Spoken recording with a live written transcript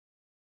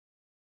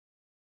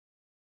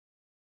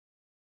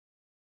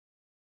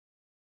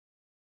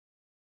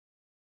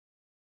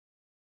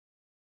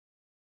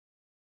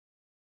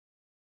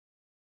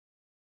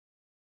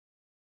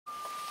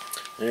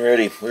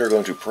Alrighty, we are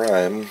going to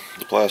prime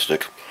the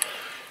plastic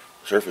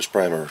surface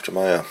primer to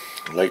my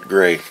light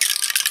gray.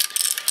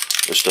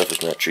 This stuff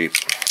is not cheap,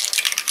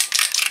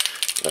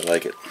 but I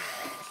like it.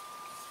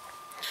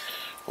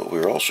 What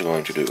we're also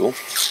going to do,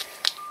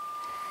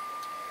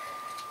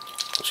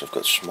 because I've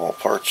got small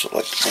parts that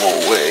like to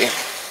blow away,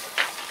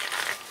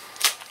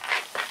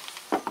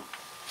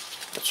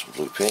 got some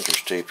blue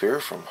painter's tape here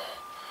from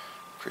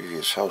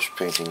previous house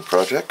painting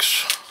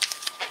projects.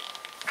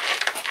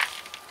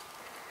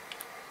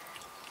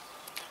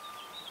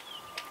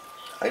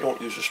 I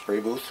don't use a spray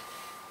booth.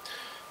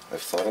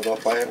 I've thought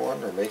about buying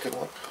one or making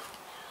one,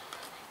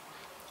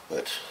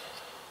 but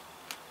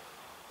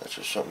that's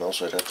just something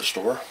else I'd have to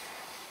store.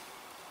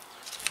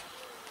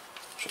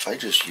 So I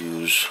just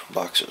use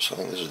boxes. I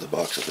think this is the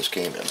box that this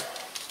came in.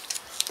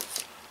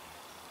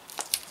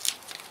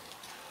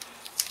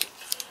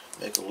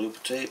 Make a loop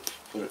of tape,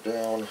 put it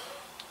down,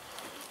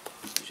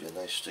 gives you a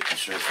nice sticky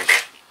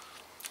surface,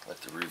 like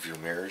the rear view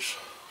mirrors.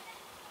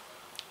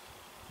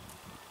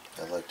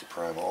 I like to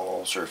prime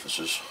all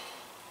surfaces.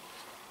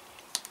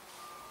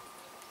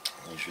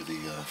 These are the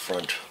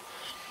front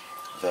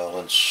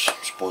valance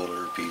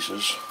spoiler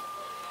pieces.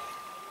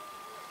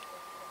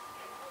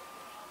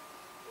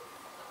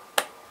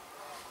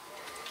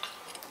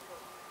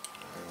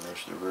 And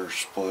there's the rear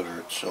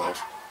spoiler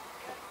itself.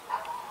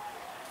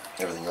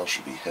 Everything else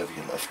should be heavy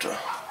enough to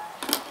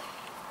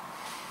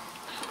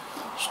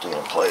stay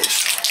in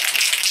place.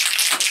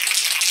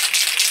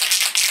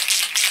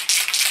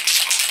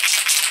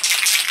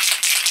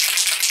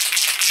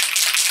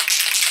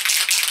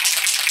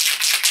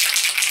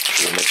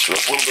 Should have mixed it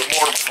up a little bit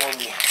more before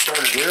we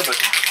started here, but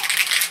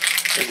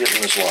we're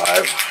getting this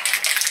live.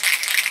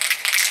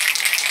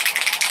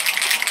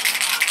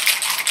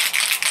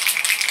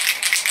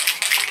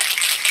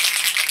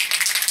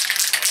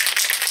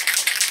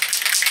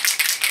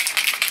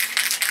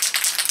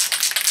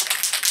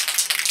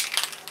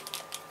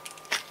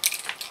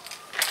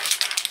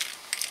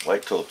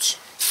 White coats.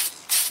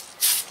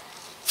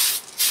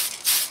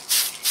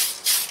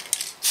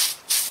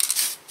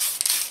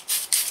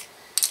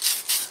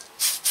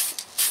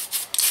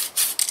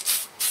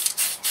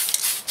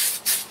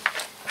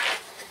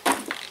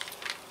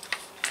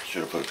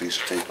 Should have put a piece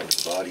of tape under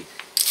the body.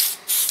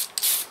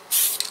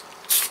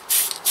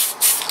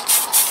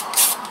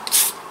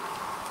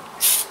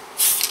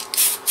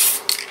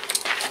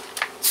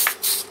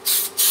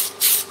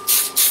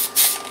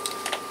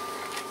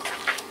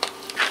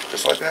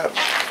 Just like that.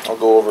 I'll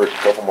go over it a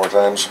couple more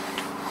times.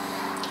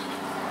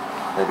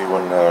 Maybe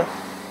when, I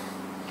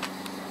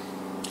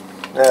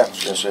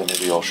was going to say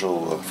maybe I'll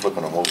show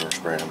flipping them over and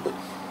spraying them, but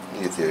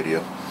you get the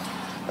idea.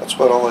 That's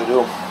about all I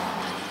do.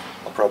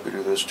 I'll probably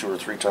do this 2 or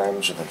 3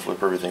 times and then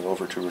flip everything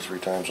over 2 or 3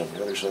 times on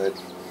the other side.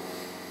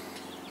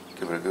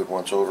 Give it a good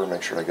once over,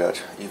 make sure I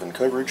got even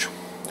coverage,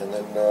 and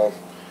then I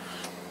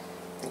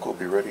think we'll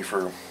be ready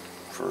for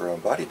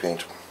body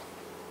paint.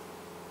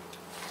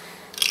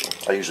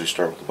 I usually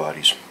start with the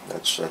bodies.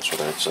 That's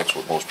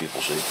what most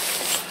people see.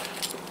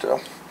 But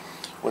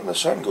when the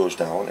sun goes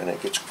down and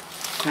it gets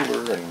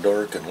cooler and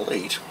dark and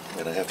late,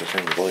 and I have to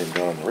turn the volume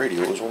down on the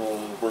radio, is when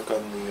we'll work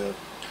on the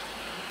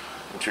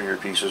interior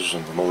pieces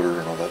and the motor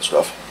and all that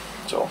stuff.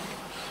 So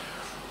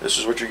this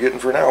is what you're getting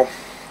for now.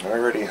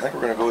 Alrighty, I think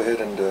we're going to go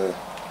ahead and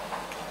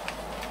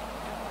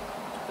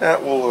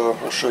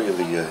we'll show you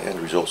the end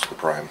results of the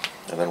prime,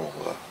 and then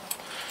we'll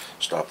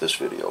stop this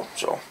video.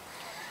 So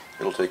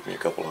it'll take me a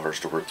couple hours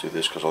to work through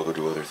this because I'll go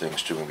do other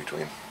things too in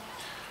between.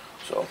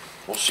 So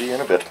we'll see you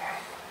in a bit.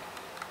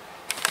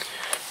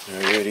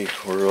 Alrighty,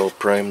 we're all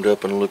primed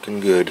up and looking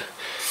good.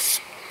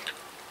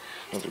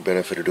 Another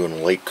benefit of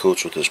doing light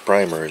coats with this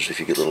primer is if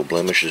you get little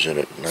blemishes in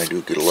it, and I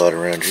do get a lot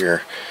around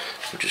here,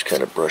 you just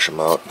kind of brush them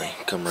out and they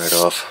come right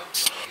off.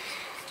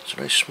 It's a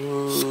nice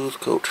smooth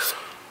coat.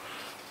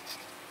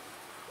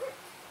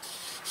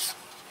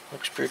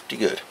 Looks pretty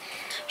good.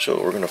 So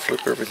we're going to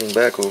flip everything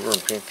back over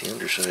and paint the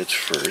undersides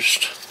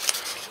first.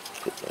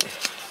 Put my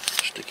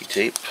sticky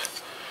tape.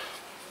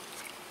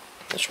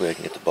 This way I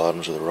can get the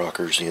bottoms of the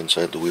rockers, the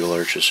inside of the wheel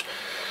arches.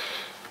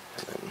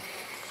 And then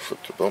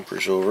flip the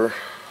bumpers over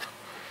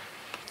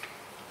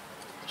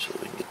so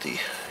we can get the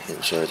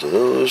insides of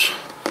those.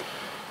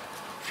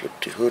 Flip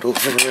the hood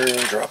over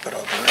and drop it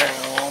on the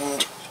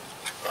ground.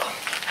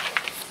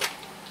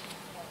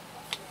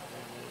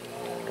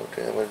 No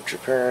damage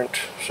apparent,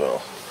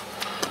 so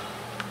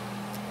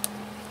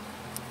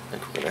I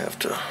think we're going to have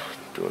to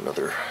do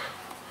another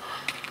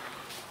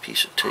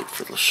piece of tape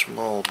for the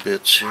small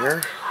bits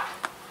here.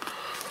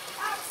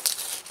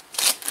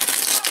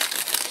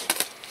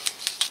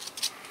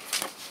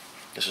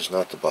 This is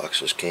not the box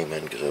this came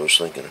in, because I was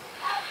thinking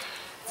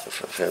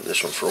if I've had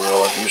this one for a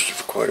while, I've used it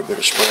for quite a bit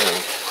of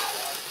spraying.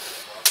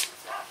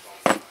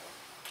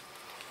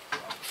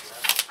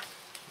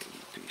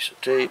 Piece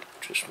of tape,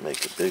 just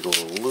make a big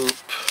old loop,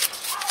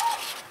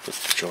 put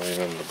the joint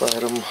on the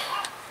bottom.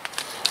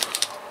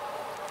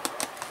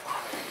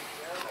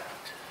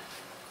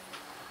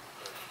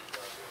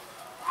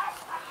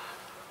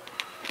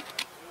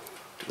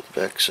 Do the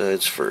back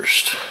sides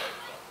first.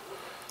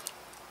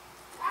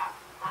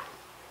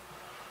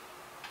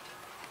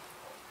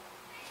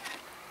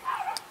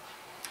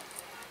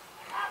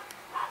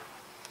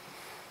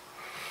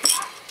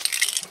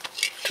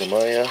 to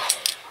my,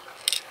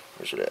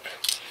 where's it at?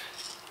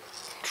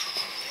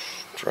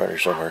 It's right here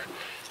somewhere.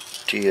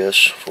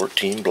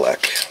 TS14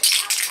 black.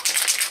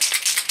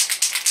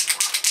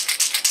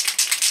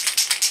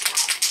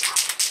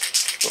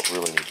 Don't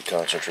really need to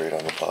concentrate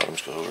on the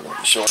bottoms because those are going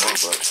to be silver,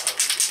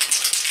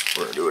 but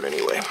we're going to do it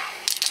anyway.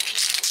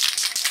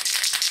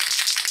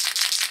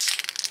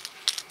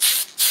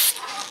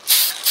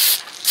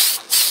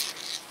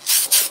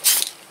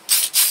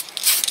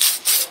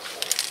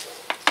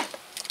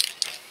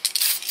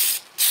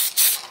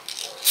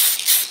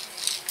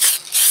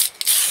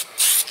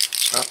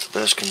 Not the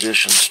best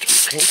conditions to be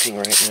painting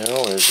right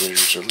now as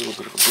there's a little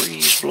bit of a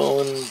breeze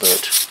blowing,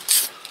 but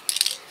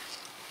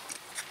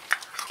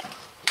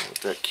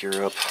let that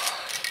cure up.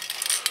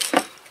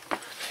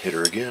 Hit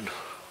her again.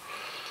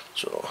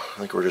 So I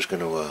think we're just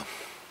going to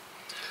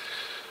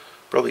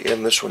probably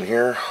end this one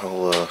here.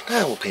 We'll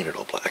paint it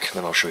all black, and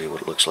then I'll show you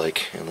what it looks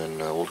like, and then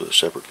we'll do a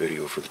separate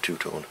video for the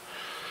two-tone.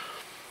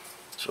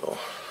 So,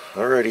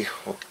 alrighty,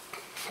 well,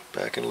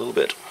 back in a little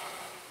bit.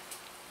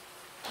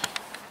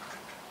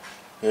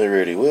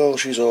 Alrighty, well,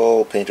 she's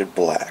all painted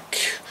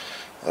black.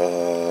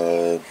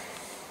 Didn't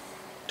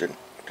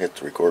hit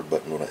the record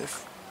button when I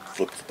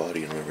flipped the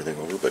body and everything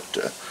over, but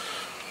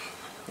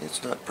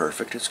it's not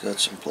perfect. It's got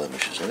some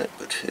blemishes in it,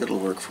 but it'll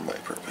work for my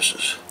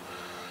purposes.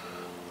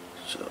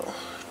 So,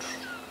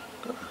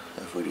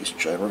 halfway decent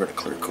shine. We're going to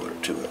clear coat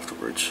it too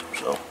afterwards.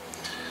 So,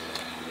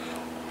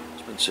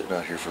 it's been sitting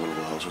out here for a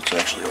little while, so it's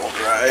actually all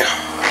dry.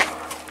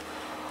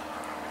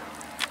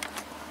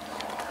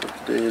 But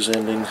the day is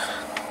ending.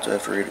 It's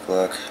after 8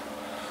 o'clock.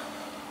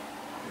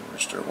 We're going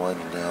to start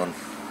winding down.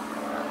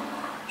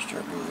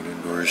 Start moving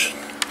indoors.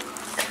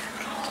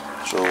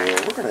 So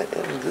we're going to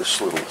end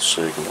this little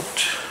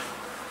segment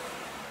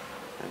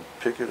and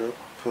pick it up.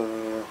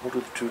 We'll do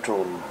the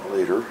two-tone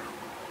later.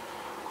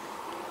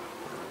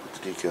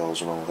 With the decals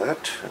and all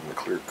that, and the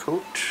clear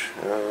coat.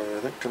 I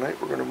think tonight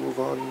we're going to move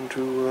on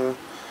to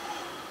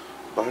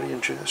body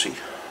and chassis.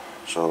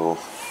 So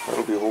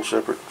that'll be a whole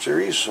separate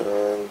series.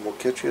 We'll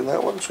catch you in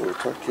that one, so we'll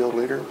talk to y'all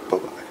later.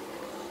 Bye-bye.